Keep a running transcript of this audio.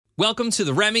Welcome to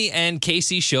the Remy and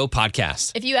Casey Show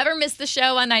podcast. If you ever miss the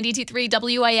show on 92.3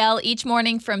 WIL each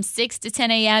morning from 6 to 10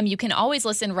 a.m., you can always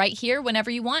listen right here whenever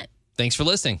you want. Thanks for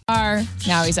listening.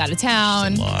 Now he's out of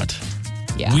town. A lot.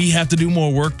 Yeah. We have to do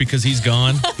more work because he's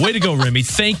gone. Way to go, Remy.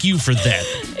 Thank you for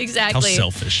that. Exactly. How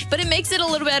selfish. But it makes it a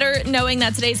little better knowing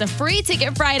that today's a free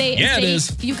ticket Friday. Yeah, and it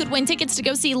is. You could win tickets to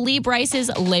go see Lee Bryce's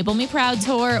Label Me Proud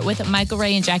tour with Michael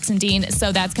Ray and Jackson Dean.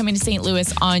 So that's coming to St.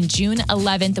 Louis on June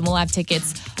 11th, and we'll have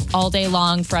tickets all day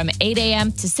long from 8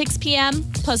 a.m. to 6 p.m.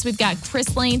 Plus, we've got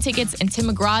Chris Lane tickets and Tim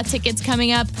McGraw tickets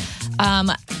coming up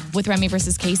with Remy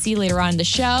versus Casey later on in the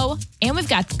show. And we've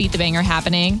got Beat the Banger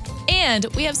happening. And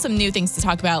we have some new things to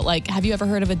talk about. Like, have you ever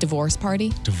heard of a divorce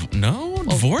party?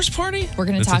 Divorce party? We're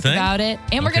going to talk about it.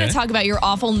 And we're going to Okay. talk about your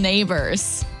awful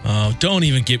neighbors. Oh, don't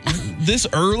even get this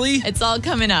early. It's all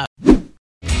coming up.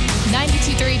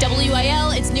 92.3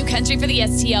 WIL, it's New Country for the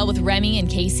STL with Remy and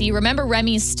Casey. Remember,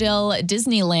 Remy's still at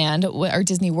Disneyland or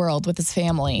Disney World with his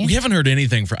family. We haven't heard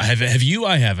anything. Have you?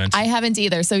 I haven't. I haven't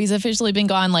either. So he's officially been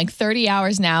gone like 30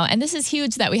 hours now. And this is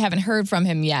huge that we haven't heard from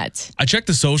him yet. I checked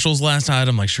the socials last night.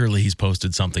 I'm like, surely he's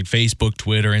posted something. Facebook,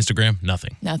 Twitter, Instagram,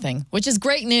 nothing. Nothing, which is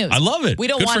great news. I love it. We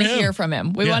don't Good want for to him. hear from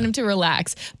him. We Yeah. want him to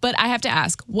relax. But I have to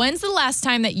ask, when's the last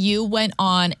time that you went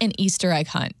on an Easter egg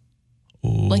hunt?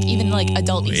 Like even like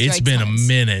adult Easter egg It's been hunts. a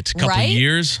minute, couple Right?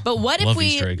 years. But what Love if we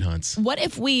Easter egg hunts. What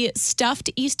if we stuffed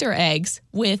Easter eggs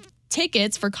with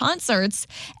tickets for concerts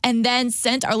and then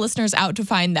sent our listeners out to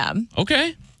find them?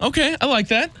 Okay, I like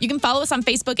that. You can follow us on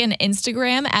Facebook and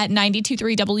Instagram at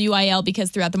 92.3 WIL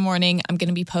because throughout the morning, I'm going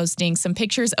to be posting some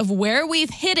pictures of where we've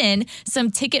hidden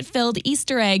some ticket-filled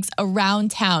Easter eggs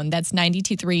around town. That's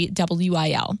 92.3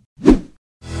 WIL.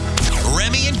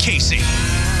 Remy and Casey.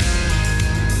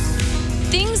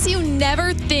 Things you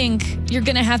never think you're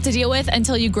going to have to deal with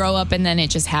until you grow up, and then it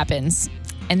just happens.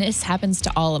 And this happens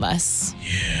to all of us.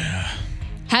 Yeah.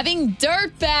 Having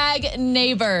dirtbag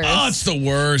neighbors. Oh, it's the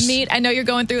worst. I know you're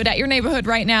going through it at your neighborhood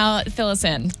right now. Fill us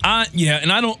in. Yeah,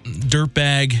 and I don't,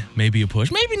 dirtbag, maybe a push,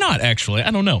 maybe not actually,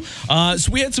 I don't know.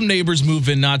 So we had some neighbors move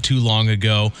in not too long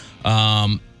ago.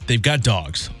 They've got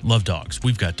dogs, love dogs.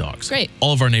 We've got dogs. Great.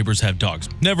 All of our neighbors have dogs.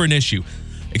 Never an issue,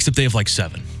 except they have like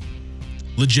 7.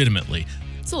 Legitimately.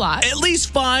 It's a lot. At least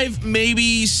 5,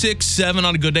 maybe 6, 7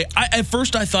 on a good day. At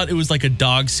first I thought it was like a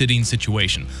dog sitting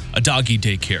situation, a doggy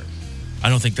daycare. I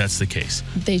don't think that's the case.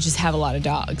 They just have a lot of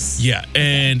dogs. Yeah,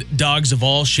 and dogs of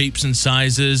all shapes and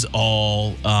sizes,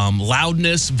 all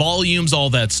loudness, volumes,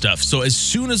 all that stuff. So as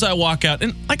soon as I walk out,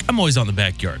 and like I'm always on the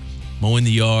backyard, mowing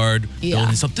the yard,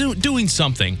 building something, doing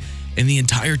something, and the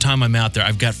entire time I'm out there,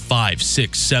 I've got 5,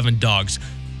 6, 7 dogs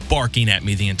barking at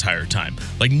me the entire time,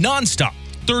 like nonstop.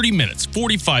 30 minutes,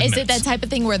 45 minutes. Is it that type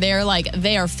of thing where they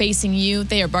are facing you,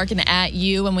 they are barking at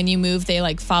you, and when you move, they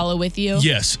like follow with you?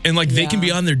 Yes, and like they can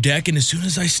be on their deck, and as soon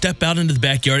as I step out into the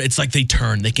backyard, it's like they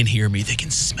turn, they can hear me, they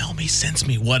can smell me, sense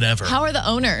me, whatever. How are the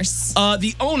owners?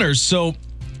 The owners, so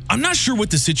I'm not sure what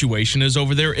the situation is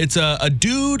over there. It's a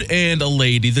dude and a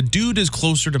lady. The dude is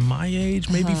closer to my age,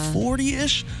 maybe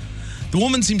 40-ish. The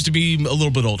woman seems to be a little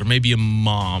bit older, maybe a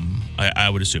mom, I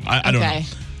would assume. I don't know.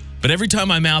 But every time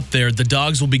I'm out there, the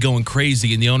dogs will be going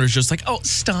crazy, and the owner's just like, oh,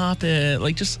 stop it.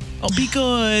 Like, just, oh, be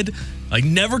good. Like,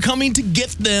 never coming to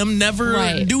get them,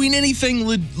 never doing anything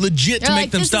legit to make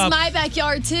them stop. This is my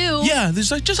backyard, too. Yeah, there's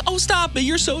like, just, oh, stop it.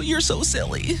 You're so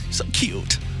silly. You're so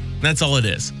cute. That's all it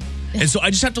is. And so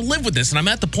I just have to live with this. And I'm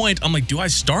at the point, I'm like, do I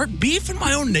start beef in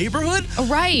my own neighborhood?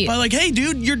 Right. By like, hey,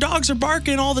 dude, your dogs are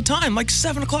barking all the time, like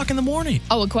 7 o'clock in the morning.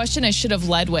 Oh, a question I should have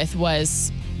led with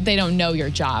was, they don't know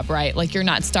your job, right? Like you're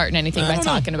not starting anything by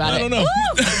talking about it. I don't know.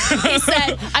 He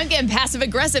said, I'm getting passive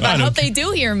aggressive. I hope they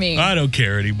do hear me. I don't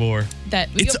care anymore.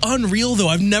 It's unreal though.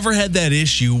 I've never had that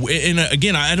issue. And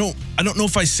again, I don't know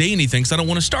if I say anything because I don't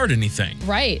want to start anything.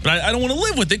 Right. But I don't want to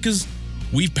live with it because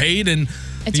we've paid and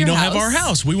it's your house. have our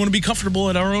house. We want to be comfortable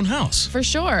at our own house. For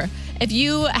sure. If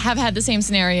you have had the same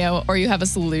scenario or you have a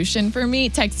solution for me,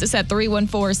 text us at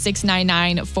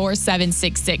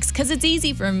 314-699-4766 because it's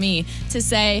easy for me to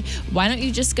say, why don't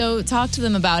you just go talk to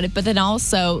them about it? But then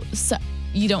also,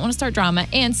 you don't want to start drama.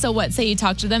 And so what? Say you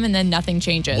talk to them and then nothing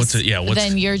changes.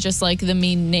 Then you're just like the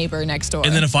mean neighbor next door.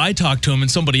 And then if I talk to them and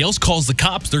somebody else calls the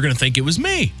cops, they're going to think it was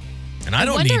me. And I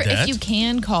don't need that. I wonder if you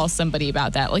can call somebody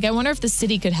about that. Like, I wonder if the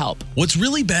city could help. What's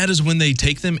really bad is when they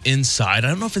take them inside. I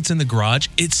don't know if it's in the garage.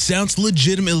 It sounds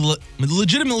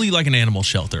legitimately like an animal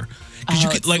shelter. Because you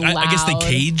could, like, I guess they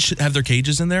have their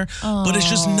cages in there, but it's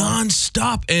just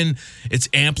nonstop and it's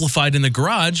amplified in the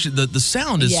garage. The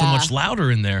sound is so much louder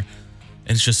in there,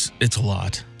 and it's a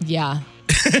lot. Yeah.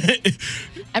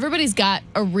 Everybody's got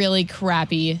a really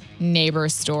crappy neighbor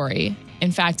story.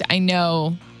 In fact, I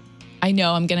know I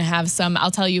know I'm going to have some.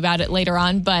 I'll tell you about it later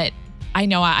on, but I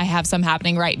know I have some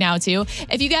happening right now too.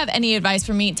 If you have any advice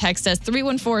for me, text us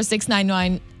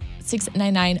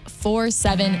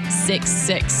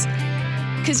 314-699-4766.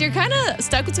 Because you're kind of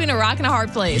stuck between a rock and a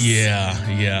hard place.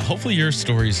 Yeah. Hopefully your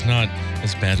story's not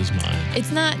as bad as mine.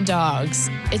 It's not dogs.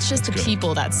 It's just the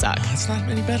people that suck. That's not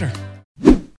any better.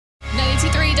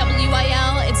 92.3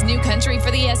 WIL. It's new country for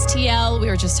the STL. We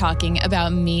were just talking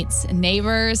about Meat's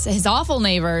neighbors, his awful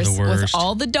neighbors, The worst. with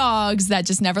all the dogs that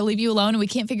just never leave you alone, and we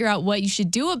can't figure out what you should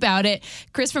do about it.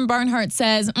 Chris from Barnhart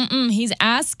says, he's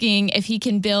asking if he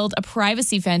can build a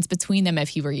privacy fence between them if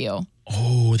he were you.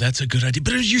 Oh, that's a good idea.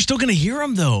 But you're still going to hear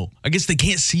them, though. I guess they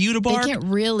can't see you to bark. They can't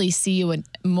really see you.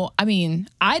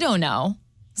 I don't know.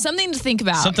 Something to think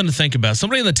about. Something to think about.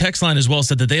 Somebody on the text line as well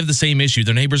said that they have the same issue.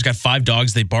 Their neighbor's got 5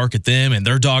 dogs. They bark at them and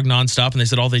their dog nonstop. And they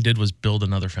said all they did was build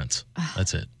another fence.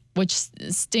 That's it. Which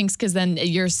stinks because then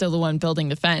you're still the one building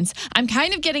the fence. I'm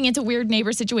kind of getting into weird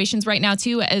neighbor situations right now,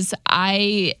 too, as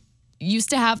I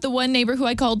used to have the one neighbor who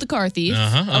I called the car thief.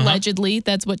 Allegedly,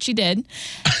 that's what she did.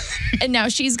 And now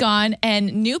she's gone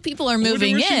and new people are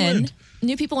moving in.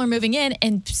 New people are moving in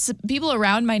and people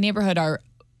around my neighborhood are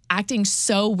acting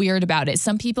so weird about it.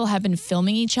 Some people have been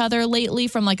filming each other lately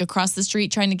from like across the street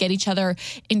trying to get each other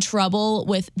in trouble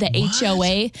with the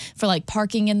HOA for like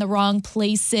parking in the wrong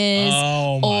places.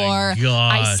 Oh my or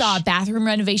gosh. I saw bathroom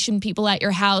renovation people at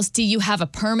your house. Do you have a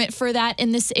permit for that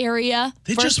in this area?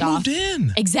 They First just off, moved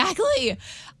in. Exactly.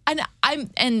 And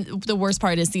the worst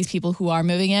part is these people who are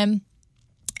moving in,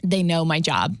 they know my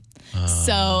job.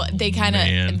 So they kind of,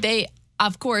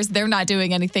 of course, they're not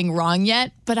doing anything wrong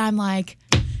yet, but I'm like,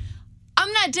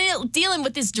 I'm not dealing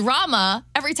with this drama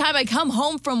every time I come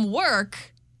home from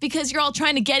work because you're all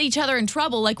trying to get each other in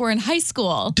trouble like we're in high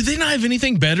school. Do they not have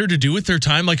anything better to do with their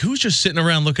time? Like, who's just sitting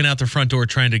around looking out their front door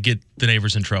trying to get the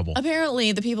neighbors in trouble?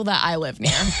 Apparently, the people that I live near.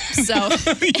 So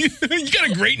you got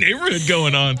a great neighborhood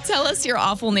going on. Tell us your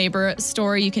awful neighbor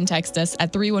story. You can text us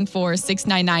at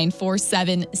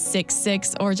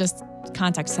 314-699-4766 or just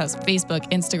contact us Facebook,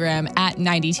 Instagram at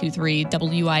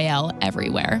 92.3 WIL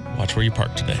everywhere. Watch where you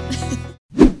park today.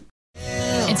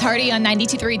 It's Hardy on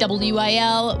 92.3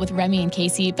 WIL with Remy and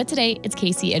Casey, but today it's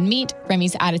Casey and Meat.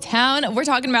 Remy's out of town. We're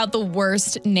talking about the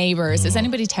worst neighbors. Is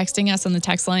anybody texting us on the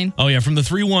text line? Oh, yeah. From the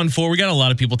 314, we got a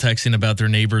lot of people texting about their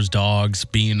neighbors' dogs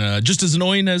being just as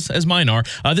annoying as mine are.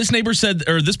 This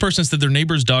person said their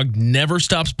neighbor's dog never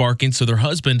stops barking, so their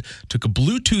husband took a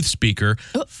Bluetooth speaker,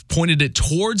 pointed it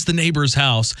towards the neighbor's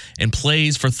house, and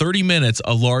plays for 30 minutes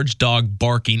a large dog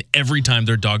barking every time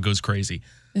their dog goes crazy.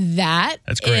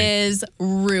 That's great. Is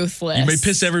ruthless. You may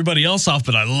piss everybody else off,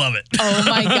 but I love it. Oh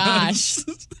my gosh.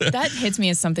 That hits me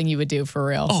as something you would do for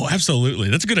real. Oh, absolutely.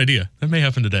 That's a good idea. That may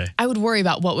happen today. I would worry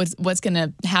about what's going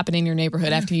to happen in your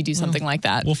neighborhood after you do something like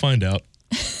that. We'll find out.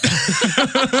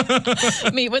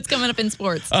 Meat, what's coming up in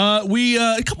sports? A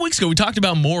couple weeks ago, we talked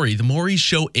about Maury. The Maury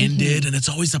show ended, and it's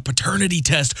always a paternity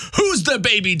test. Who's the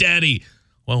baby daddy?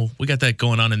 Well, we got that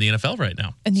going on in the NFL right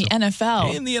now. In the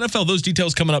NFL. In the NFL. Those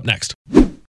details coming up next.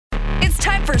 It's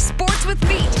time for Sports with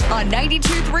Meat on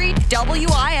 92.3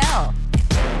 WIL.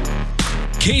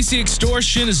 Casey,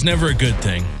 extortion is never a good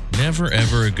thing. Never,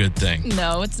 ever a good thing.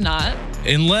 No, it's not.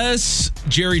 Unless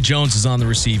Jerry Jones is on the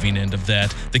receiving end of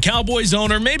that. The Cowboys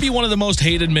owner may be one of the most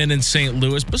hated men in St.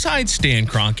 Louis, besides Stan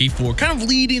Kroenke, for kind of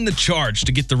leading the charge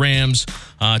to get the Rams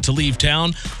to leave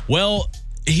town. Well,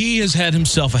 he has had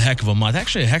himself a heck of a month,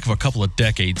 actually a heck of a couple of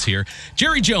decades here.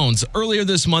 Jerry Jones, earlier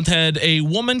this month, had a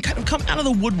woman kind of come out of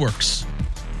the woodworks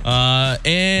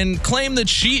and claim that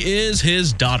she is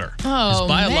his daughter, his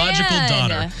biological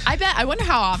daughter. I wonder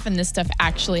how often this stuff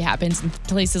actually happens in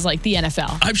places like the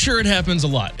NFL. I'm sure it happens a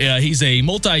lot. He's a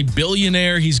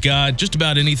multi-billionaire. He's got just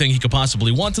about anything he could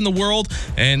possibly want in the world,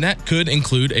 and that could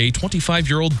include a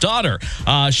 25-year-old daughter.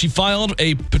 She filed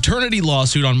a paternity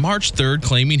lawsuit on March 3rd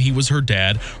claiming he was her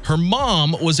dad. Her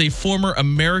mom was a former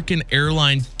American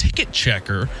airline ticket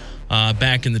checker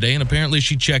back in the day, and apparently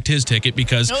she checked his ticket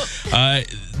because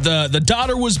the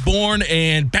daughter was born,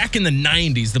 and back in the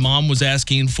 90s, the mom was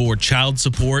asking for child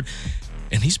support,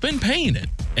 and he's been paying it,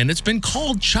 and it's been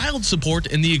called child support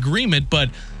in the agreement, but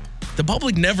the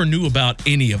public never knew about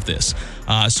any of this.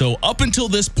 So up until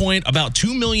this point, about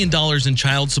 $2 million in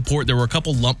child support. There were a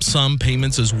couple lump sum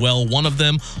payments as well. One of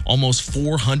them, almost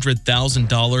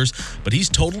 $400,000, but he's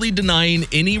totally denying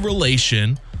any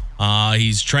relation.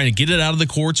 He's trying to get it out of the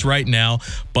courts right now,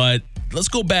 but let's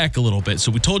go back a little bit.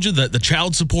 So we told you that the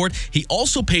child support, he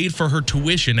also paid for her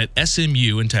tuition at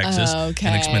SMU in Texas,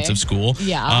 an expensive school.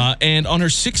 Yeah. And on her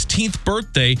 16th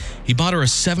birthday, he bought her a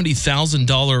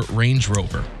 $70,000 Range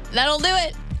Rover. That'll do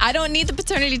it. I don't need the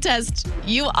paternity test.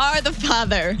 You are the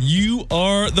father. You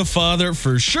are the father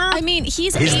for sure. I mean,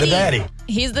 he's 80. the daddy.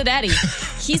 He's the daddy.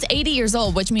 He's 80 years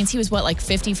old, which means he was, what, like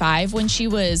 55 when she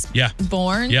was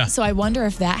born? Yeah. So I wonder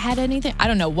if that had anything. I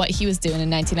don't know what he was doing in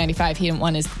 1995. He didn't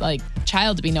want his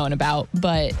child to be known about,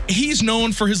 but He's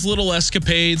known for his little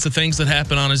escapades, the things that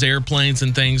happen on his airplanes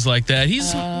and things like that.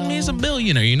 He's a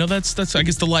billionaire. You know, that's I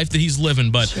guess the life that he's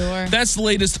living. But Sure. That's the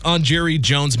latest on Jerry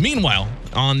Jones. Meanwhile,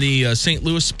 on the St.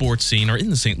 Louis sports scene, or in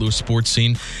the St. Louis sports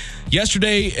scene,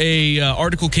 yesterday a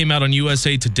article came out on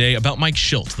USA Today about Mike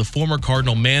Shildt, the former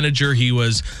Cardinal manager. He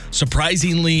was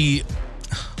surprisingly,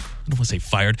 I don't want to say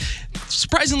fired,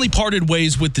 surprisingly parted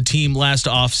ways with the team last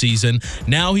offseason.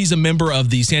 Now he's a member of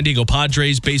the San Diego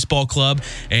Padres baseball club,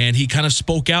 and he kind of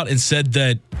spoke out and said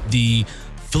that the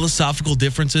philosophical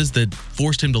differences that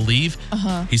forced him to leave,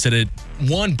 he said it,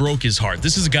 one, broke his heart.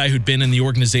 This is a guy who'd been in the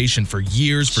organization for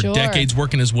years, for Sure. decades,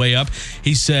 working his way up.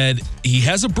 He said he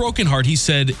has a broken heart. He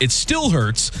said it still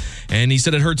hurts, and he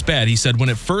said it hurts bad. He said when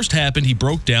it first happened, he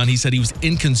broke down. He said he was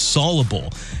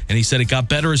inconsolable, and he said it got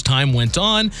better as time went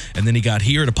on, and then he got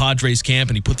here to Padres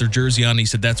camp, and he put their jersey on, and he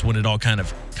said that's when it all kind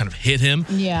of hit him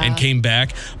and came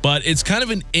back. But it's kind of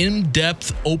an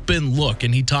in-depth, open look,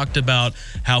 and he talked about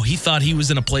how he thought he was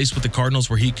in a place with the Cardinals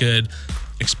where he could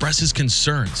express his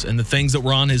concerns and the things that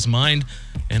were on his mind.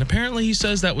 And apparently he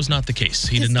says that was not the case.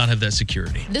 He did not have that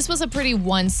security. this was a pretty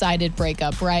one-sided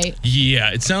breakup, right? Yeah,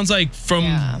 it sounds like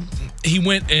he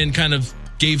went and kind of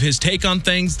gave his take on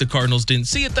things. The Cardinals didn't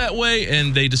see it that way,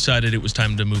 and they decided it was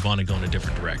time to move on and go in a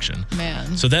different direction.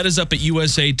 Man. So that is up at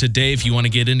USA Today if you want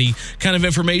to get any kind of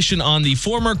information on the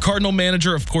former Cardinal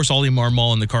manager. Of course, Ollie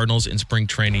Marmol and the Cardinals in spring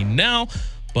training now.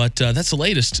 But that's the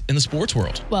latest in the sports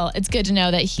world. Well, it's good to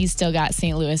know that he's still got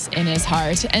St. Louis in his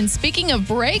heart. And speaking of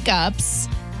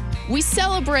breakups, we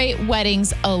celebrate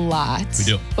weddings a lot. We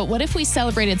do. But what if we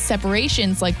celebrated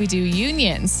separations like we do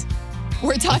unions?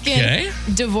 We're talking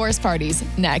divorce parties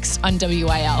next on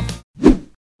WIL.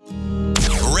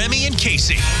 Remy and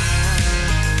Casey.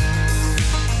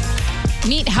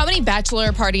 Meet, how many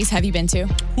bachelor parties have you been to?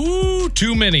 Ooh,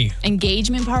 too many.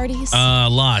 Engagement parties? A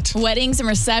lot. Weddings and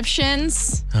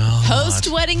receptions?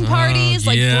 Post-wedding parties?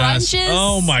 Like yes. brunches?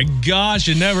 Oh my gosh,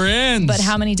 it never ends. But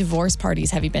how many divorce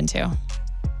parties have you been to?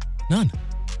 None.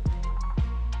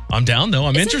 I'm down though.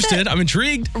 I'm Isn't interested. I'm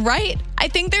intrigued. Right? I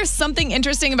think there's something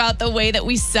interesting about the way that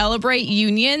we celebrate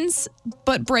unions,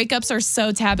 but breakups are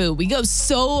so taboo. We go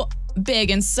so big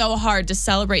and so hard to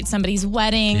celebrate somebody's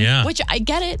wedding, which I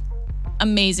get it.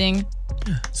 Amazing.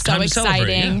 So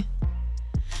exciting.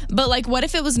 But like, what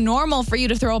if it was normal for you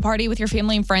to throw a party with your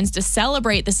family and friends to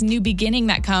celebrate this new beginning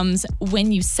that comes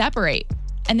when you separate?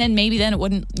 And then it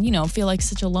wouldn't, feel like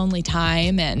such a lonely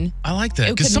time. And I like that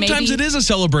because sometimes it is a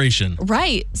celebration.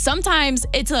 Right. Sometimes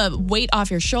it's a weight off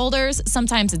your shoulders.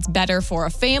 Sometimes it's better for a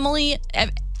family.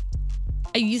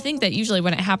 You think that usually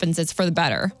when it happens, it's for the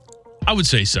better. I would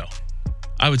say so.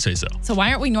 So why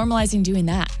aren't we normalizing doing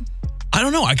that? I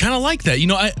don't know. I kind of like that.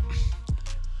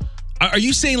 Are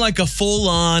you saying like a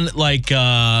full-on,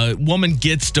 woman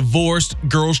gets divorced,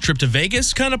 girls trip to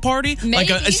Vegas kind of party? Maybe. Like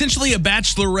essentially a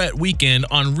bachelorette weekend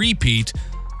on repeat,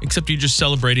 except you're just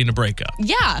celebrating a breakup.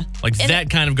 Yeah. Like that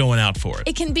kind of going out for it.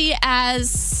 It can be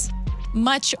as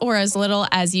much or as little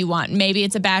as you want. Maybe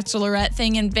it's a bachelorette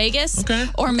thing in Vegas. Okay.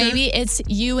 Or maybe it's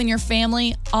you and your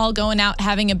family all going out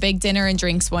having a big dinner and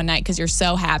drinks one night because you're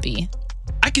so happy.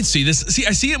 I can see this. See,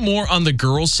 I see it more on the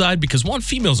girls' side because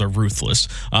females are ruthless,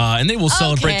 and they will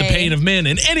celebrate the pain of men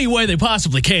in any way they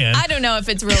possibly can. I don't know if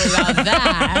it's really about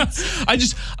that.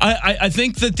 I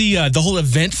think that the whole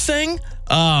event thing,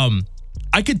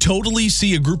 I could totally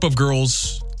see a group of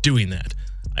girls doing that.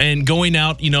 And going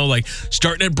out, like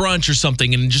starting at brunch or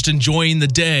something and just enjoying the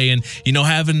day and,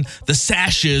 having the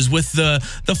sashes with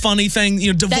the funny thing,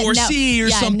 divorcee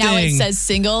or something. Now it says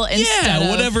single instead of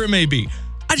whatever it may be.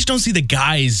 I just don't see the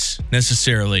guys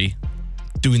necessarily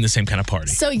doing the same kind of party.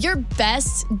 So your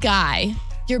best guy,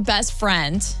 your best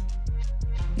friend,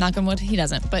 knock on wood, he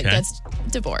doesn't, but gets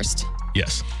divorced.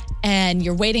 Yes. And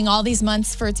you're waiting all these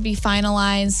months for it to be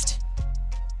finalized.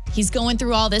 He's going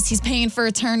through all this. He's paying for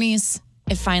attorneys.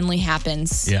 It finally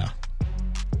happens. Yeah.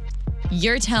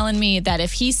 You're telling me that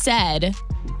if he said,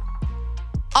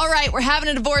 all right, we're having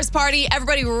a divorce party.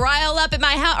 Everybody rally up at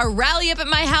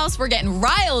my house. We're getting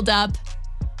riled up.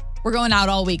 We're going out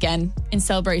all weekend in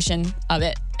celebration of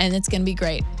it. And it's going to be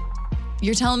great.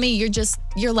 You're telling me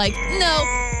you're like,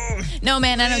 no. No,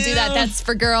 man, I don't do that. Yeah. That's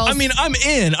for girls. I mean, I'm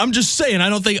in. I'm just saying, I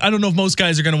don't know if most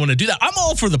guys are going to want to do that. I'm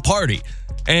all for the party.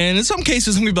 And in some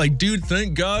cases, I'm going to be like, dude,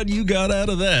 thank God you got out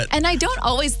of that. And I don't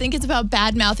always think it's about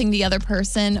bad-mouthing the other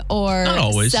person or Not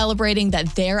always. celebrating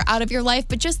that they're out of your life,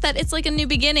 but just that it's like a new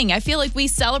beginning. I feel like we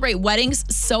celebrate weddings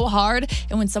so hard,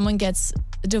 and when someone gets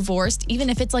divorced, even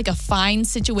if it's like a fine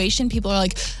situation, people are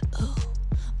like,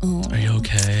 Are you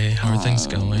okay? How are things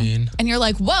going? and you're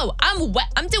like, whoa,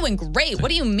 I'm doing great. What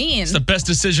do you mean? It's the best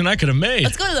decision I could have made.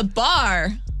 Let's go to the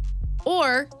bar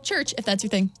or church if that's your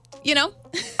thing, you know?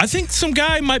 I think some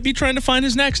guy might be trying to find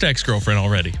his next ex-girlfriend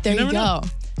already. There you never go. know.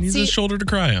 Needs a shoulder to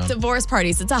cry on. Divorce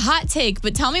parties. It's a hot take,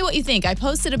 but tell me what you think. I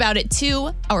posted about it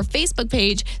to our Facebook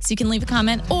page, so you can leave a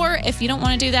comment. Or if you don't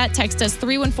want to do that, text us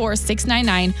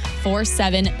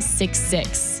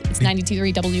 314-699-4766. It's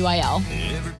 92.3 WIL.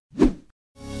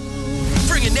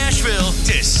 Bringing Nashville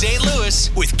to St. Louis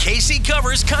with Casey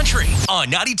Covers Country on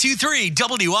 92.3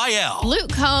 WIL.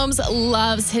 Luke Combs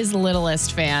loves his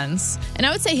Littlest fans. And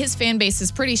I would say his fan base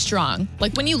is pretty strong.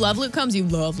 Like when you love Luke Combs, you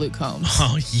love Luke Combs.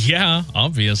 Oh, yeah,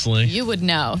 obviously. You would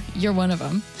know. You're one of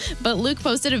them. But Luke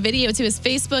posted a video to his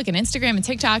Facebook and Instagram and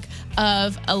TikTok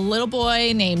of a little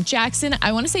boy named Jackson.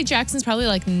 I want to say Jackson's probably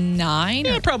like 9.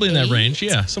 Yeah, or probably in that 8. range.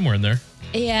 Yeah, somewhere in there.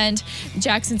 And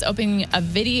Jackson's opening a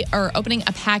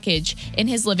package in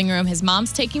his living room. His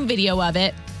mom's taking video of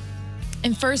it.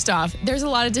 And first off, there's a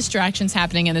lot of distractions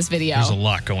happening in this video. There's a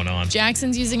lot going on.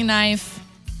 Jackson's using a knife.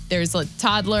 There's a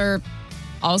toddler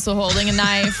also holding a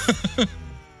knife.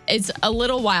 It's a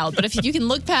little wild, but if you can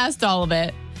look past all of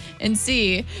it and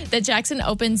see that Jackson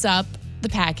opens up the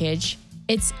package,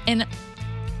 it's an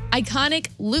iconic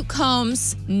Luke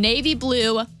Combs navy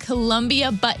blue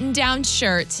Columbia button-down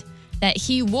shirt that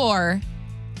he wore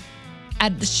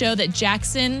at the show that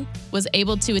Jackson was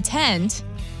able to attend.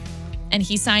 And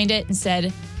he signed it and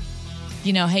said,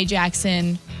 you know, hey,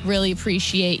 Jackson, really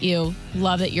appreciate you.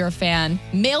 Love that you're a fan.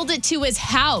 Mailed it to his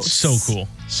house. So cool.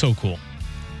 So cool.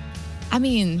 I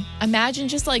mean, imagine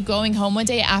just like going home one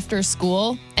day after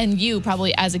school and you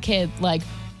probably as a kid, like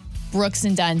Brooks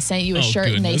and Dunn sent you a shirt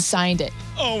and they goodness. signed it.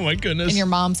 Oh, my goodness. And your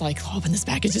mom's like, open this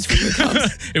package, it's for Luke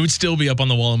Combs. It would still be up on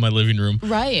the wall in my living room.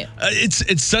 Right.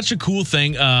 It's such a cool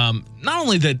thing. Not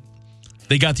only that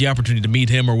they got the opportunity to meet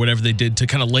him or whatever they did to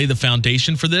kind of lay the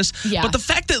foundation for this, Yeah. but the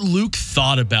fact that Luke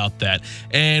thought about that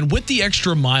and went the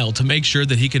extra mile to make sure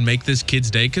that he can make this kid's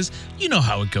day, because you know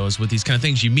how it goes with these kind of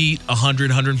things. You meet 100,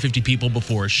 150 people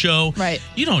before a show. Right.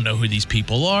 You don't know who these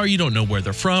people are. You don't know where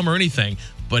they're from or anything.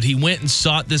 But he went and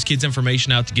sought this kid's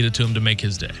information out to get it to him to make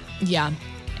his day. Yeah.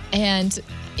 And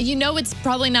you know it's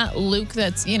probably not Luke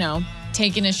that's, you know,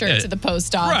 taking a shirt to the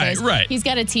post office. Right. He's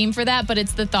got a team for that, but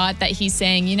it's the thought that he's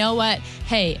saying, you know what?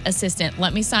 Hey, assistant,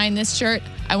 let me sign this shirt.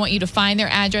 I want you to find their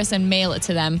address and mail it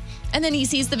to them. And then he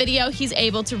sees the video. He's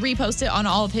able to repost it on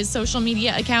all of his social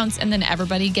media accounts, and then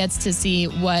everybody gets to see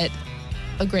what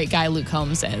a great guy Luke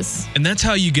Combs is. And that's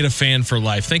how you get a fan for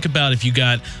life. Think about if you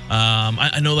got,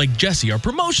 I know like Jessie, our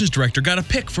promotions director, got a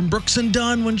pick from Brooks and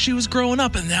Dunn when she was growing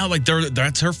up. And now like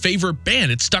that's her favorite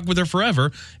band. It's stuck with her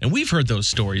forever. And we've heard those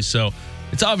stories. So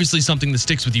it's obviously something that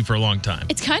sticks with you for a long time.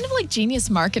 It's kind of like genius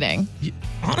marketing.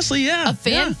 Honestly, yeah. A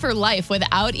fan Yeah. for life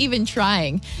without even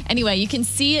trying. Anyway, you can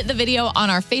see the video on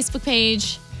our Facebook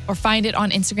page or find it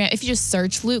on Instagram. If you just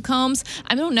search Luke Combs,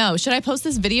 I don't know. Should I post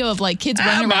this video of like kids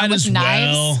running around Might with as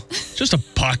knives? well. Just a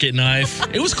pocket knife.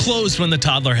 It was closed when the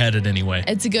toddler had it anyway.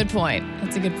 It's a good point.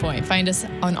 That's a good point. Find us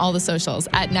on all the socials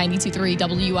at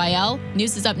 92.3 WIL.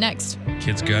 News is up next.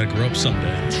 Kids gotta grow up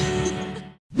someday.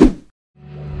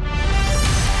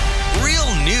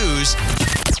 Real news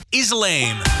is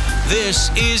lame. This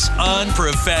is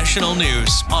Unprofessional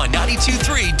News on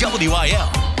 92.3 WIL.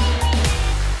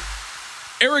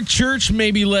 Eric Church may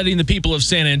be letting the people of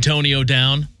San Antonio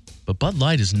down, but Bud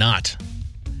Light is not.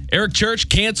 Eric Church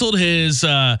canceled his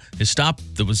stop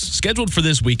that was scheduled for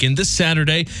this weekend, this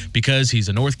Saturday, because he's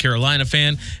a North Carolina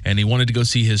fan and he wanted to go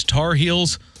see his Tar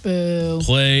Heels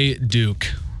play Duke.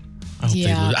 I hope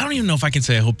they lose. I don't even know if I can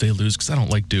say I hope they lose because I don't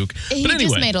like Duke. He But anyway,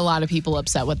 just made a lot of people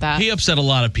upset with that. he upset a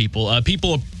lot of people.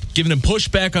 People have given him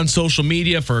pushback on social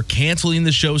media for canceling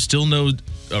the show. Still no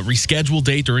reschedule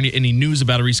date or any news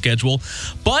about a reschedule.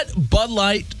 But Bud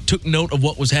Light took note of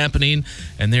what was happening,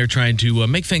 and they're trying to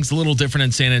make things a little different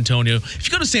in San Antonio. If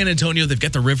you go to San Antonio, they've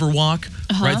got the Riverwalk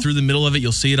right through the middle of it.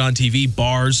 You'll see it on TV,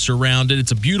 bars surrounded.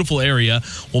 It's a beautiful area.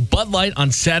 Well, Bud Light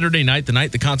on Saturday night, the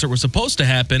night the concert was supposed to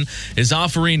happen, is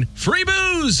offering free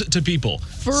booze news to people.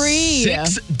 Free.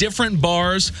 6 different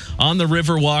bars on the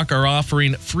Riverwalk are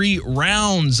offering free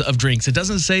rounds of drinks. It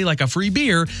doesn't say like a free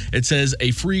beer. It says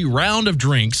a free round of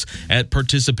drinks at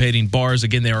participating bars.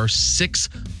 Again, there are 6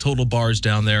 total bars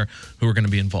down there who are going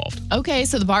to be involved. Okay,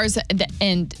 so the bars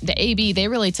and the AB, they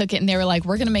really took it and they were like,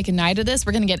 we're going to make a night of this.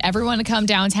 We're going to get everyone to come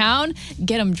downtown,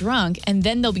 get them drunk, and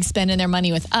then they'll be spending their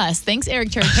money with us. Thanks,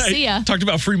 Eric Church. See ya. Talked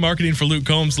about free marketing for Luke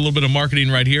Combs, a little bit of marketing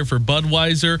right here for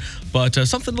Budweiser, but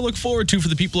something to look forward to for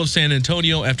the people of San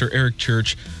Antonio after Eric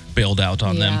Church bailed out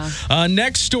on them.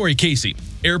 Next story, Casey.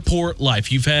 Airport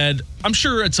life. You've had, I'm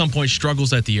sure at some point,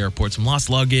 struggles at the airport. Some lost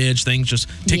luggage, things, just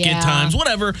ticket times,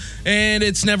 whatever. And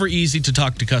it's never easy to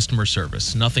talk to customer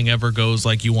service. Nothing ever goes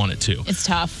like you want it to. It's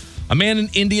tough. A man in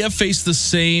India faced the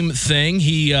same thing.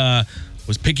 He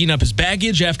was picking up his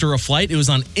baggage after a flight. It was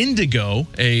on Indigo,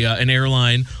 an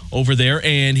airline over there.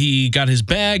 And he got his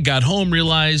bag, got home,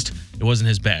 realized it wasn't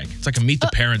his bag. It's like a meet the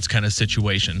parents kind of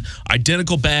situation.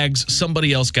 Identical bags.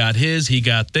 Somebody else got his. He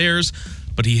got theirs.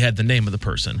 But he had the name of the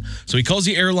person. So he calls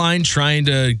the airline trying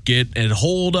to get a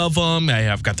hold of them.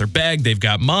 I've got their bag. They've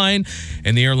got mine.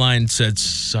 And the airline said,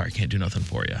 sorry, can't do nothing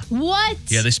for you. What?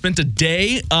 Yeah, they spent a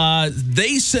day.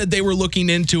 They said they were looking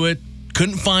into it.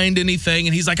 Couldn't find anything.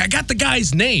 And he's like, I got the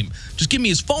guy's name. Just give me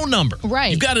his phone number.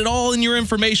 Right. You've got it all in your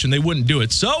information. They wouldn't do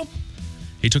it. So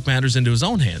he took matters into his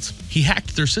own hands. He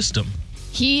hacked their system.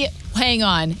 Hang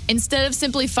on. Instead of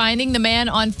simply finding the man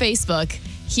on Facebook,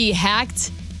 he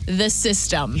hacked the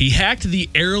system. He hacked the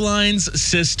airline's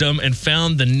system and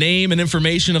found the name and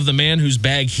information of the man whose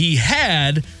bag he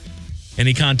had, and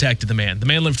he contacted the man. The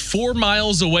man lived 4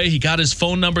 miles away. He got his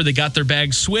phone number. They got their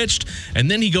bag switched, and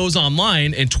then he goes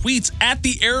online and tweets at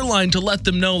the airline to let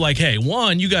them know, like, hey,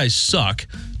 1, you guys suck.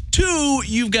 2,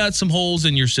 you've got some holes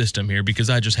in your system here because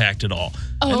I just hacked it all.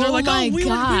 Oh, and they're like, we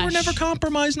were gosh. never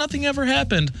compromised. Nothing ever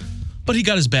happened. But he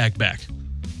got his bag back.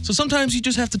 So sometimes you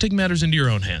just have to take matters into your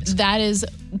own hands. That is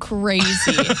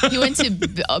crazy. He went to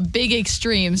big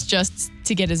extremes just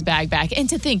to get his bag back. And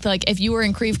to think, like, if you were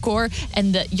in Creve Coeur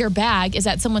and your bag is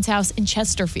at someone's house in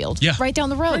Chesterfield, right down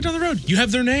the road. Right down the road. You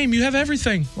have their name. You have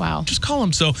everything. Wow. Just call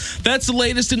them. So that's the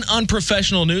latest in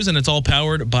unprofessional news, and it's all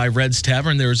powered by Red's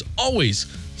Tavern. There's always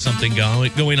something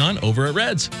going on over at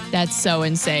Red's. That's so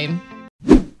insane.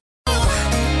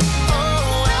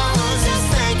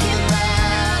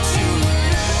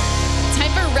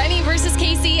 Versus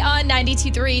Casey on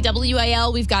 92.3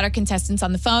 WIL. We've got our contestants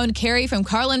on the phone. Carrie from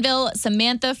Carlinville,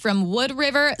 Samantha from Wood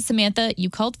River. Samantha, you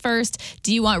called first.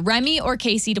 Do you want Remy or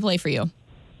Casey to play for you?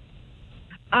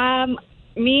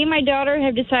 Me and my daughter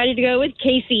have decided to go with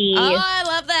Casey. Oh, I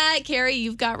love that. Carrie,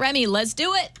 you've got Remy. Let's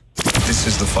do it. This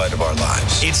is the fight of our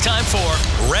lives. It's time for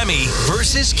Remy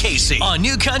versus Casey on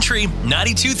New Country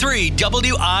 92.3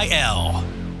 WIL.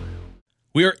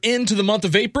 We are into the month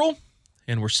of April,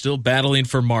 and we're still battling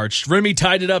for March. Remy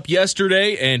tied it up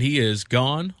yesterday, and he is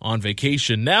gone on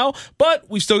vacation now. But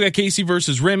we've still got Casey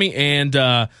versus Remy and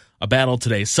a battle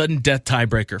today. Sudden death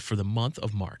tiebreaker for the month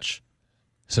of March.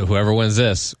 So whoever wins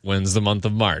this wins the month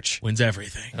of March. Wins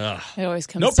everything. It always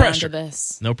comes No down pressure. to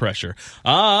this. No pressure.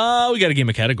 We got a game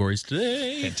of categories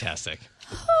today. Fantastic.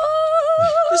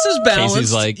 This is balanced.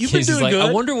 Casey's like, You've been doing good.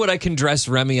 I wonder what I can dress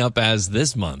Remy up as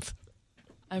this month.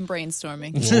 I'm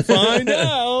brainstorming. We'll find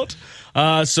out.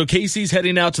 So Casey's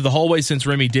heading out to the hallway since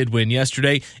Remy did win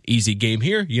yesterday. Easy game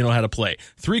here. You know how to play.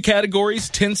 3 categories,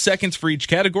 10 seconds for each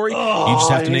category. You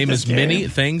just have to name as many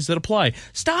things that apply.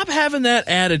 Stop having that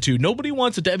attitude. Nobody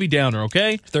wants a Debbie Downer,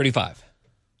 okay? 35.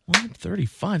 What?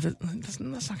 35? That's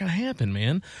not going to happen,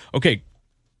 man. Okay,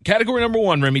 category number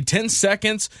 1, Remy. 10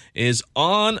 seconds is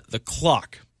on the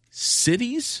clock.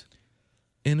 Cities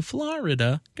in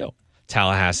Florida. Go.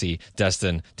 Tallahassee,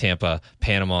 Destin, Tampa,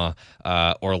 Panama,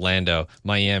 Orlando,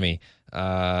 Miami,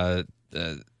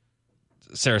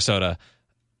 Sarasota,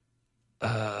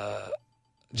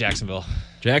 Jacksonville.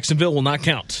 Jacksonville will not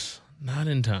count. Not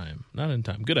in time.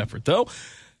 Good effort, though.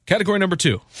 Category number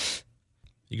 2.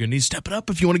 You're going to need to step it up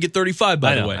if you want to get 35,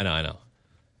 by the way. I know.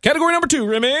 Category number 2,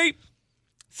 Remy.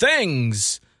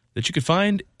 Things that you could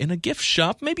find in a gift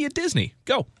shop, maybe at Disney.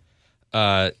 Go.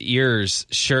 Ears,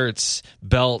 shirts,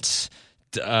 belts,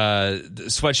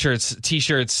 sweatshirts,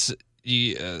 T-shirts,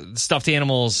 stuffed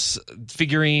animals,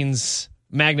 figurines,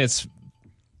 magnets.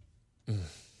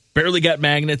 Barely got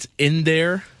magnets in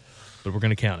there, but we're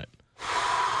going to count it.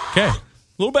 Okay. A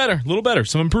little better.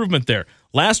 Some improvement there.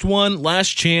 Last one, last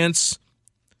chance.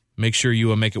 Make sure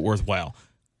you make it worthwhile.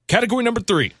 Category number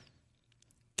 3.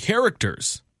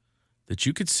 Characters that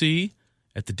you could see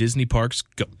at the Disney parks.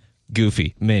 Go.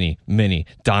 Goofy, Minnie,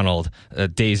 Donald,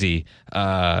 Daisy,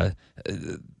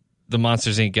 the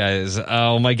Monsters Inc. guys.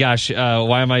 Oh my gosh.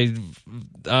 Why am I?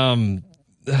 Oh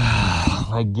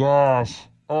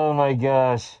my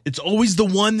gosh. It's always the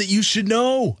one that you should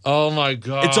know. Oh my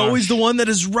gosh. It's always the one that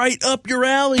is right up your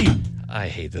alley. I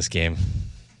hate this game.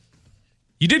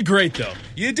 You did great, though.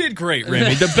 You did great,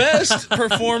 Remy. The best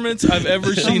performance I've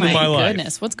ever seen in my life. Oh, my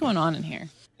goodness. What's going on in here?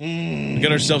 We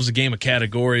got ourselves a game of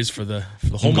categories for the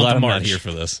whole I'm month glad of I'm March. not here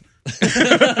for this.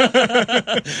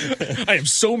 I am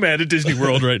so mad at Disney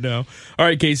World right now. All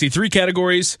right, Casey, 3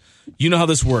 categories. You know how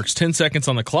this works. 10 seconds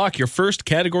on the clock. Your first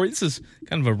category, this is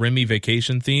kind of a Remy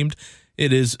vacation themed.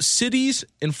 It is cities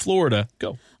in Florida.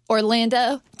 Go.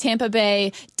 Orlando, Tampa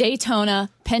Bay, Daytona,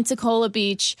 Pensacola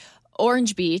Beach,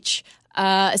 Orange Beach,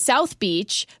 South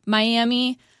Beach,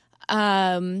 Miami.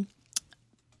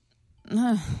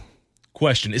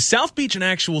 Question. Is South Beach an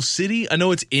actual city? I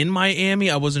know it's in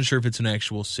Miami. I wasn't sure if it's an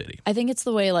actual city. I think it's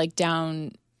the way like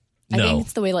down. No. I think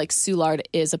it's the way like Soulard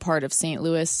is a part of St.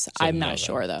 Louis. I'm no, not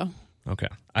sure though. Okay.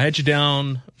 I had you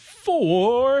down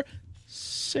 4-6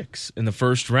 in the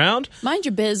first round. Mind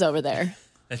your biz over there.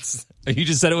 You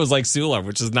just said it was like Soulard,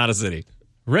 which is not a city.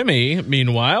 Remy,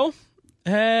 meanwhile,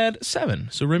 had 7.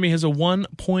 So Remy has a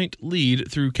 1-point lead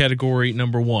through category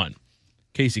number 1.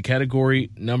 Casey, category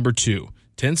number 2.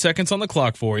 10 seconds on the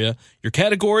clock for you. Your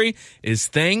category is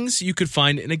things you could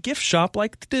find in a gift shop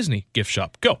like the Disney gift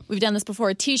shop. Go. We've done this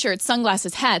before. T-shirts,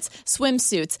 sunglasses, hats,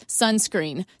 swimsuits,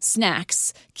 sunscreen,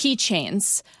 snacks,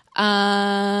 keychains,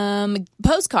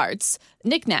 postcards,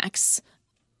 knickknacks.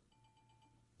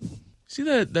 See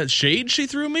that shade she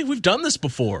threw me? We've done this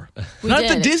before. We Not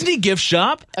the did. Disney gift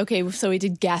shop. Okay, so we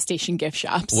did gas station gift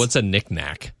shops. What's a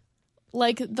knick-knack?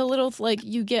 Like the little, like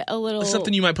you get a little...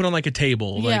 Something you might put on like a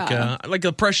table, Yeah. like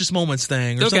a Precious Moments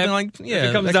thing or something like. Yeah, if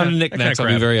it comes that down kind- to that kind knickknacks, of I'll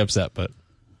be crap. very upset. But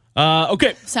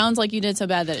Okay. Sounds like you did so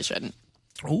bad that it shouldn't.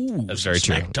 Ooh, That's very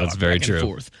true. smack talk That's very back and true.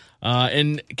 forth.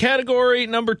 In category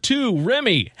number 2,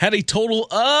 Remy had a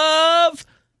total of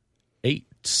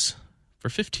 8 for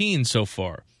 15 so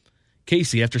far.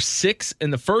 Casey, after 6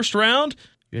 in the first round,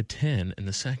 you had 10 in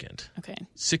the second. Okay.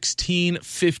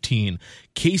 16-15.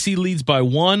 Casey leads by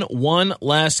 1. One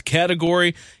last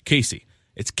category. Casey,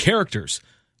 it's characters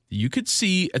that you could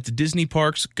see at the Disney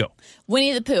parks. Go.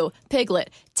 Winnie the Pooh, Piglet,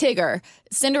 Tigger,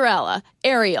 Cinderella,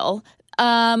 Ariel,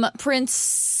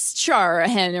 Prince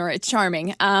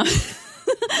Charming,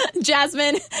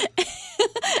 Jasmine.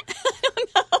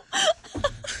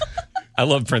 I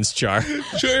love Prince Char.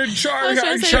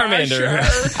 Charmander.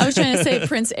 I was trying to say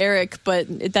Prince Eric,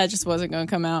 but that just wasn't going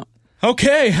to come out.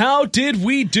 Okay, how did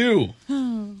we do?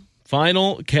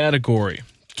 Final category.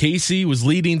 Casey was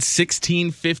leading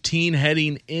 16-15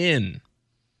 heading in.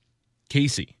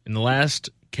 Casey, in the last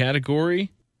category,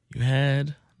 you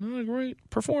had not a great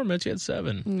performance. You had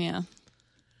 7. Yeah.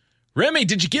 Remy,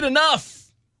 did you get enough?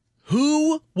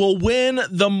 Who will win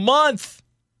the month?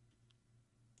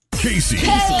 Casey wins.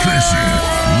 Oh,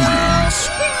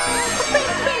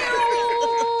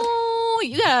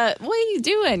 what are you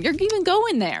doing? You're even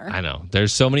going there. I know.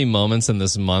 There's so many moments in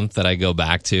this month that I go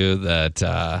back to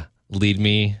that lead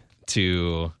me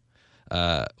to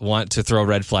want to throw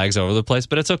red flags over the place,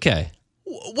 but it's okay.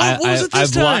 What was it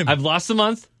this time? I've lost the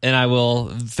month, and I will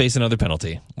face another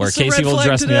penalty where What's the Casey red will flag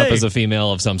dress me up today? as a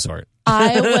female of some sort.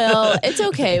 I will. It's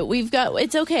okay.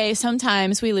 It's okay.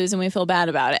 Sometimes we lose and we feel bad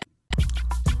about it.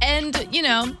 And,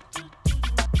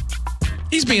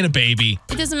 He's being a baby.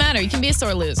 it doesn't matter. You can be a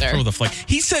sore loser. Throw the flag.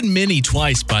 He said mini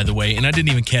twice, by the way, and I didn't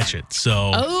even catch it.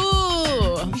 So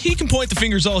Oh. he can point the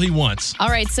fingers all he wants. All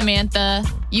right, Samantha,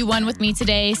 you won with me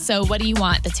today. So what do you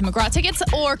want? The Tim McGraw tickets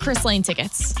or Chris Lane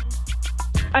tickets?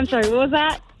 I'm sorry, what was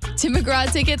that? Tim McGraw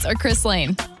tickets or Chris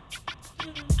Lane?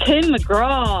 Tim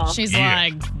McGraw. She's Yeah.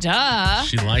 like, duh.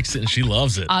 She likes it and she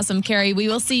loves it. Awesome, Carrie. We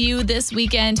will see you this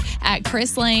weekend at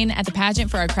Chris Lane at the pageant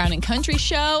for our Crown and Country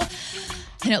show.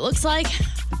 And it looks like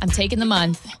I'm taking the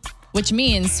month, which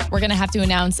means we're going to have to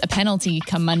announce a penalty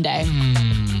come Monday.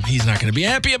 He's not going to be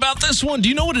happy about this one. Do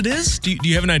you know what it is? Do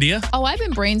you have an idea? Oh, I've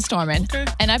been brainstorming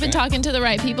and I've been talking to the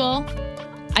right people.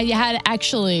 I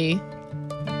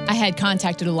had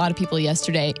contacted a lot of people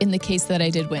yesterday in the case that I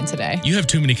did win today. You have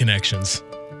too many connections.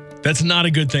 That's not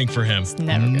a good thing for him.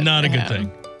 never good Not a for good him.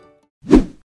 thing.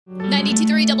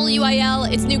 92.3 WIL.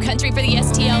 It's New Country for the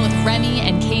STL with Remy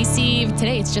and Casey.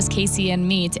 Today it's just Casey and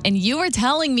me. And you were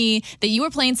telling me that you were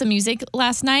playing some music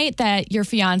last night that your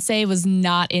fiance was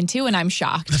not into, and I'm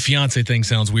shocked. The fiance thing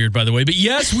sounds weird, by the way. But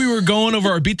yes, we were going over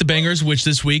our Beat the Bangers, which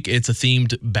this week it's a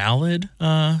themed ballad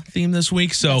theme this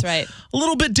week. So That's right. a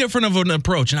little bit different of an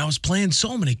approach. And I was playing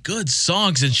so many good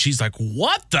songs, and she's like,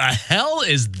 "What the hell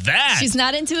is that?" She's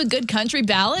not into a good country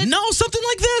ballad? no, something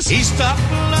like this. He stopped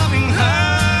loving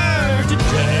her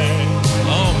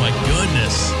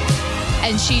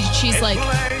And she's like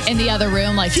in the other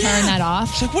room, like turn that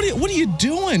off. She's like, what are you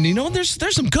doing? You know, there's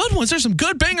some good ones. There's some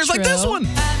good bangers like this one.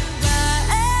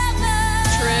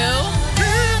 True.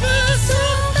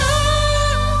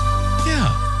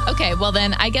 Yeah. Okay, well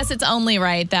then I guess it's only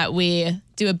right that we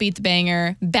do a Beat the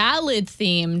Banger ballad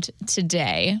themed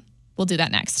today. We'll do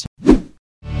that next.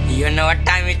 You know what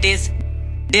time it is?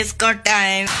 Disco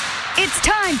time. It's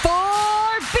time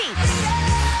for Beat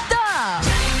the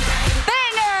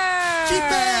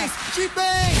Banger. She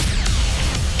bangs.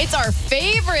 It's our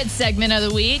favorite segment of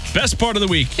the week. Best part of the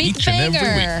week, Beat each the and every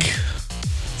Banger. week.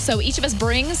 So each of us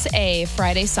brings a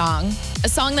Friday song, a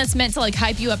song that's meant to like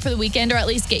hype you up for the weekend or at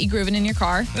least get you grooving in your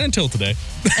car. Until today.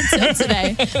 Until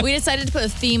today. We decided to put a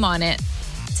theme on it.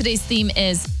 Today's theme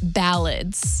is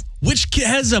ballads. Which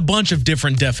has a bunch of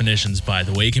different definitions, by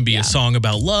the way. It can be a song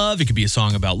about love. It could be a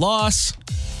song about loss.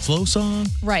 Slow song.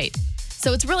 Right.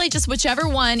 So it's really just whichever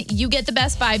one you get the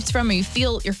best vibes from or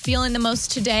you're feeling the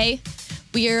most today.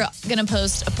 We're going to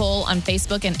post a poll on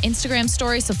Facebook and Instagram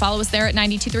stories, so follow us there at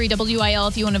 92.3 WIL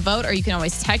if you want to vote, or you can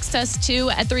always text us too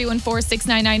at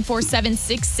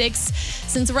 314-699-4766.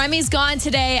 Since Remy's gone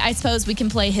today, I suppose we can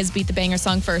play his Beat the Banger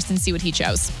song first and see what he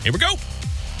chose. Here we go.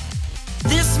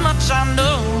 This much I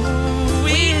know.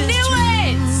 We knew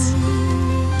it!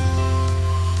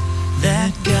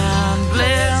 That God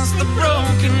bless the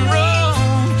broken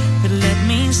road that led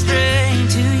me straight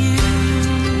to you.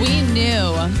 We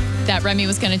knew that Remy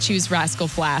was going to choose Rascal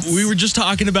Flatts. We were just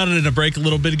talking about it in a break a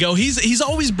little bit ago. He's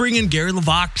always bringing Gary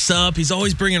LaVox up. He's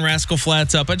always bringing Rascal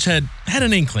Flatts up. I just had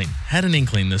an inkling. Had an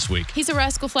inkling this week. He's a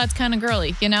Rascal Flatts kind of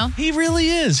girly, you know? He really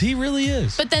is. He really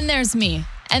is. But then there's me,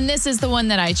 and this is the one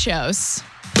that I chose.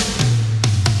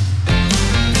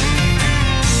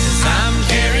 I'm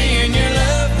carrying your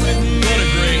love with me. What a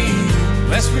great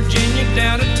West Virginia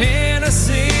down to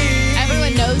Tennessee.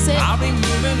 Everyone knows it. I'll be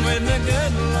moving with the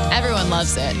good Lord. Everyone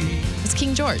loves it. It's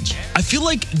King George. I feel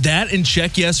like that and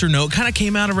Check Yes or No kind of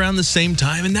came out around the same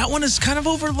time, and that one is kind of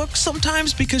overlooked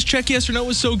sometimes because Check Yes or No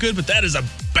was so good, but that is a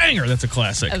banger. That's a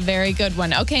classic. A very good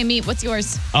one. Okay, Meat, what's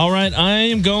yours? All right, I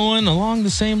am going along the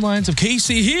same lines of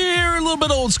Casey here, a little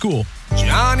bit old school.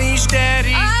 Johnny's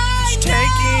daddy was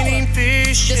taking him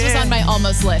fishing. This was on my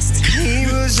almost list. He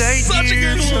was 8 Such a good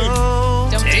years one.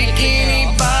 old. Don't Take take it, girl.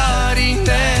 anybody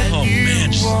that Oh, you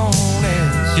man, just want.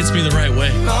 hits me the right way.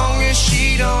 As long as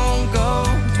she don't go,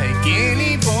 take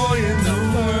any boy in the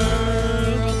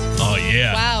world. Oh,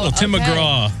 yeah. Wow, Little Tim okay.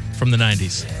 McGraw from the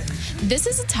 90s. This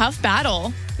is a tough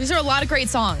battle. These are a lot of great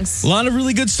songs. A lot of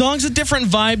really good songs, a different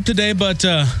vibe today, but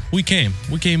we came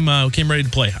ready to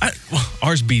play.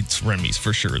 Ours beats Remy's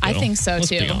for sure, though. I think so, Let's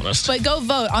too. be honest. But go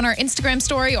vote on our Instagram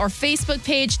story or Facebook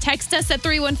page. Text us at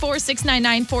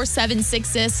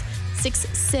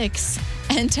 314-699-4766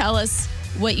 and tell us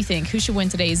what you think. Who should win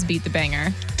today's Beat the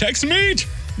Banger? Text Meat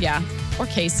Yeah, or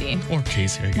Casey. or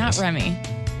Casey, I Not guess. Remy.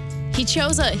 He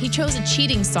chose a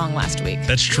cheating song last week.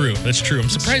 That's true. That's true. I'm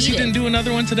surprised he cheated. didn't do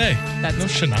another one today. That's- No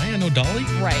Shania, no Dolly.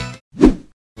 Right.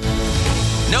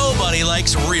 Nobody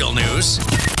likes real news.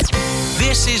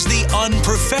 This is the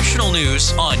unprofessional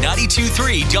news on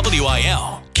 92.3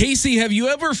 WIL. Casey, have you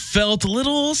ever felt a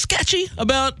little sketchy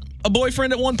about a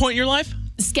boyfriend at one point in your life?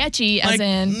 Sketchy, as Like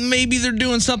in, maybe they're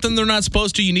doing something they're not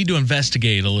supposed to. You need to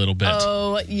investigate a little bit.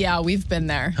 oh, yeah, we've been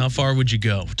there. How far would you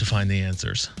go to find the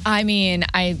answers? I mean,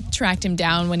 I tracked him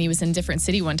down when he was in a different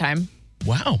city one time.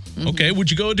 Wow. Okay. Would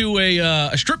you go to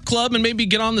a strip club and maybe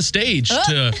get on the stage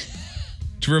to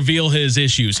reveal his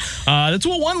issues? That's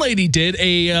what one lady did.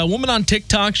 A woman on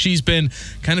TikTok. She's been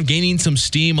kind of gaining some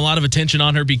steam, a lot of attention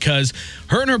on her because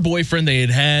her and her boyfriend,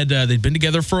 they'd been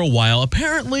together for a while.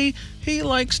 Apparently, he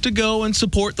likes to go and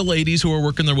support the ladies who are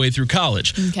working their way through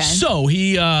college. Okay. So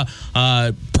he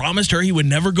promised her he would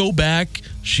never go back.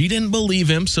 She didn't believe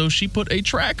him, so she put a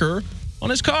tracker on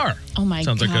his car. Oh my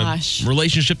Sounds gosh. like a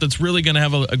relationship that's really going to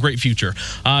have a great future.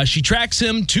 She tracks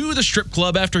him to the strip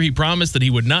club after he promised that he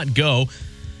would not go.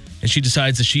 And she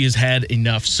decides that she has had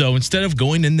enough. So instead of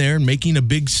going in there and making a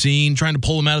big scene, trying to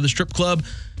pull him out of the strip club,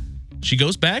 she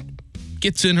goes back,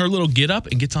 gets in her little get up,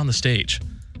 and gets on the stage.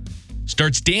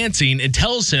 Starts dancing and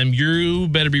tells him, you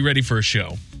better be ready for a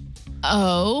show.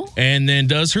 Oh. And then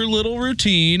does her little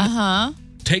routine. Uh-huh.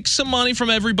 Takes some money from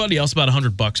everybody else, about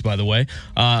 $100, by the way.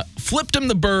 Flipped him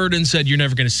the bird and said, you're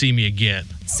never going to see me again.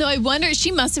 So I wonder,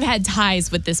 she must have had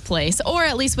ties with this place, or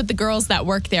at least with the girls that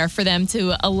work there, for them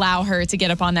to allow her to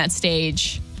get up on that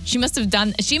stage.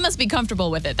 She must be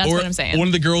comfortable with it. That's what I'm saying. One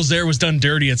of the girls there was done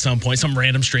dirty at some point. Some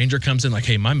random stranger comes in like,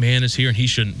 hey, my man is here and he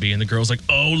shouldn't be. And the girl's like,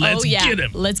 let's get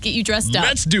him. Let's get you dressed up.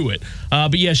 Let's do it.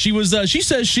 But yeah, she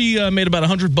says she made about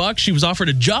 $100. She was offered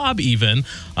a job even,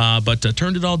 but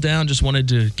turned it all down. Just wanted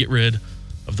to get rid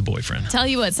of the boyfriend. Tell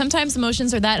you what, sometimes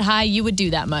emotions are that high, you would do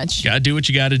that much. Gotta do what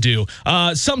you gotta do.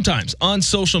 Sometimes on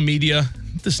social media,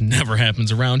 this never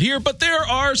happens around here, but there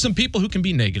are some people who can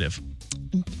be negative.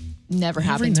 Never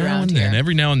happens around here.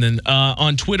 Every now and then.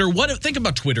 On Twitter, think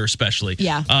about Twitter especially.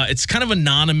 Yeah. It's kind of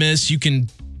anonymous. You can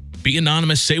be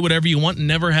anonymous, say whatever you want, and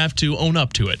never have to own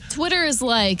up to it. Twitter is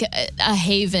like a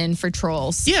haven for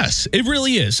trolls. Yes, it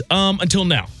really is. Until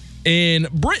now. In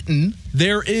Britain,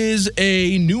 there is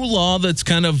a new law that's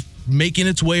kind of making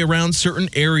its way around certain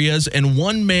areas, and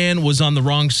one man was on the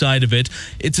wrong side of it.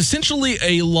 It's essentially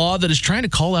a law that is trying to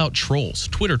call out trolls,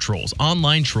 Twitter trolls,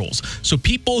 online trolls. So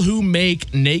people who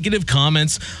make negative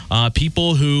comments,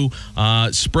 people who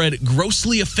spread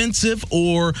grossly offensive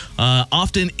or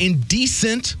often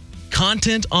indecent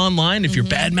content online. If you're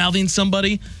bad-mouthing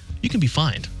somebody, you can be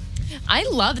fined. I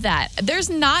love that. There's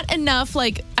not enough,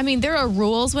 there are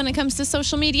rules when it comes to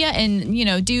social media and,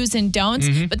 do's and don'ts,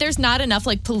 but there's not enough,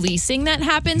 policing that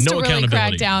happens to really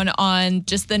crack down on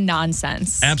just the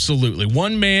nonsense. Absolutely.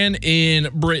 One man in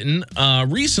Britain,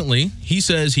 recently, he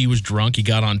says he was drunk. He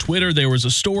got on Twitter. There was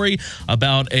a story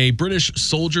about a British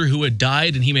soldier who had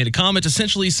died, and he made a comment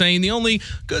essentially saying the only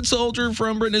good soldier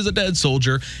from Britain is a dead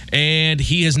soldier, and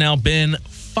he has now been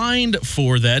fined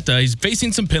for that. He's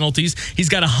facing some penalties. He's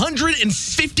got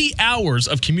 150 hours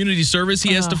of community service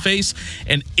he has to face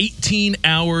and 18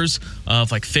 hours of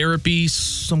therapy,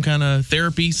 some kind of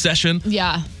therapy session.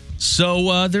 Yeah.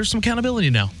 So there's some accountability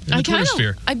now in the Twitter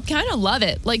sphere. I kind of love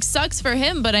it. Sucks for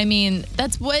him, but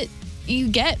that's what you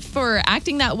get for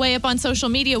acting that way up on social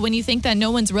media when you think that no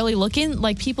one's really looking.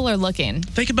 People are looking.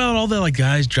 Think about all the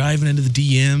guys driving into the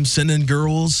DMs, sending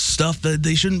girls stuff that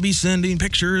they shouldn't be sending,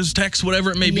 pictures, texts, whatever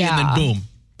it may be, and then boom,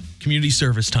 community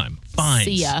service time, fines,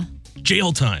 see ya,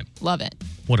 jail time. Love it.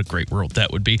 What a great world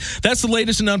that would be. That's the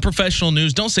latest in unprofessional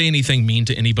news. Don't say anything mean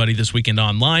to anybody this weekend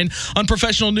online.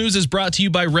 Unprofessional News is brought to you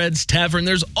by Red's Tavern.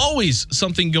 There's always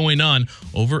something going on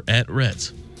over at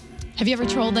Red's. Have you ever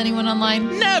trolled anyone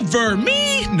online? Never.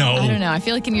 Me? No. I don't know. I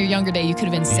feel like in your younger day, you could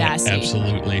have been sassy. Yeah,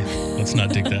 absolutely. Let's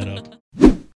not dig that up.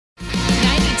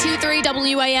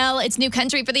 92.3 WIL. It's New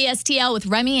Country for the STL with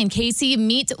Remy and Casey.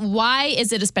 Meet Why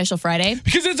Is It a Special Friday?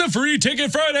 Because it's a free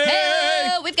ticket Friday.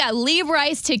 Hey, we've got Lee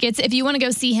Brice tickets. If you want to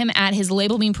go see him at his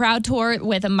Label Me Proud tour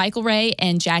with Michael Ray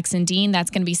and Jackson Dean,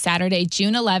 that's going to be Saturday,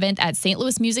 June 11th at St.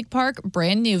 Louis Music Park.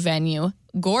 Brand new venue.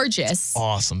 Gorgeous.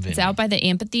 Awesome venue. It's out by the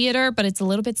amphitheater, but it's a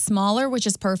little bit smaller, which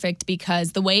is perfect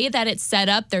because the way that it's set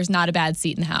up, there's not a bad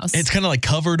seat in the house. It's kind of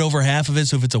covered over half of it,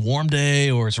 so if it's a warm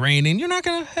day or it's raining, you're not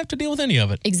going to have to deal with any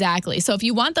of it. Exactly. So if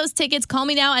you want those tickets, call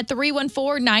me now at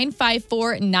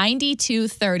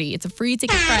 314-954-9230. It's a free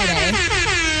ticket Friday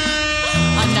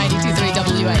on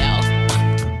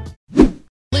 92.3 WIL.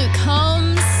 Luke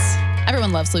Combs.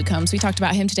 Everyone loves Luke Combs. We talked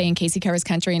about him today in Casey Covers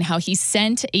Country and how he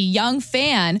sent a young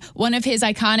fan one of his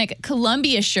iconic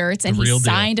Columbia shirts and he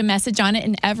signed a message on it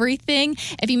and everything.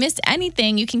 If you missed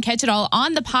anything, you can catch it all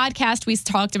on the podcast. We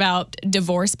talked about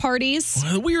divorce parties.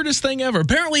 Well, the weirdest thing ever.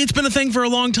 Apparently, it's been a thing for a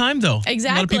long time, though.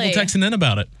 Exactly. A lot of people texting in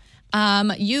about it. I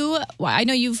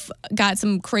know you've got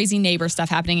some crazy neighbor stuff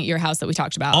happening at your house that we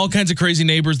talked about. All kinds of crazy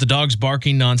neighbors, the dogs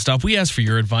barking nonstop. We asked for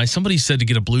your advice. Somebody said to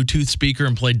get a Bluetooth speaker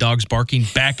and play dogs barking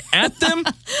back at them.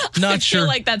 Not sure. I feel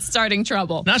like that's starting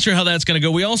trouble. Not sure how that's going to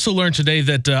go. We also learned today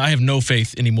that I have no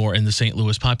faith anymore in the St.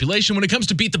 Louis population when it comes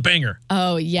to Beat the Banger.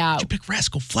 Oh, yeah. Did you pick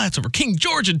Rascal Flatts over King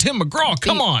George and Tim McGraw?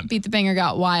 Come on. Beat the Banger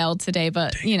got wild today,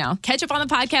 but, catch up on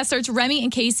the podcast. Search Remy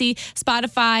and Casey,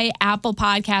 Spotify, Apple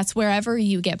Podcasts, wherever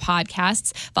you get podcasts.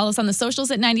 Follow us on the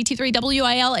socials at 92.3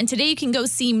 WIL. And today you can go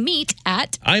see Meat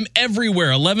at... I'm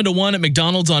everywhere. 11 to 1 at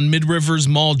McDonald's on Mid-Rivers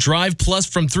Mall Drive. Plus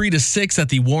from 3 to 6 at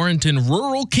the Warrenton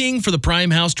Rural King for the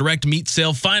Prime House Direct Meat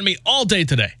Sale. Find me all day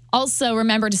today. Also,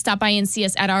 remember to stop by and see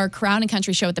us at our Crown and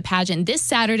Country show at the Pageant this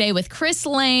Saturday with Chris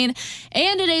Lane.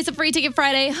 And today's a free ticket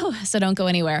Friday, so don't go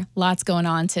anywhere. Lots going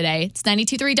on today. It's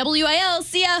 92.3 WIL.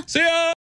 See ya. See ya.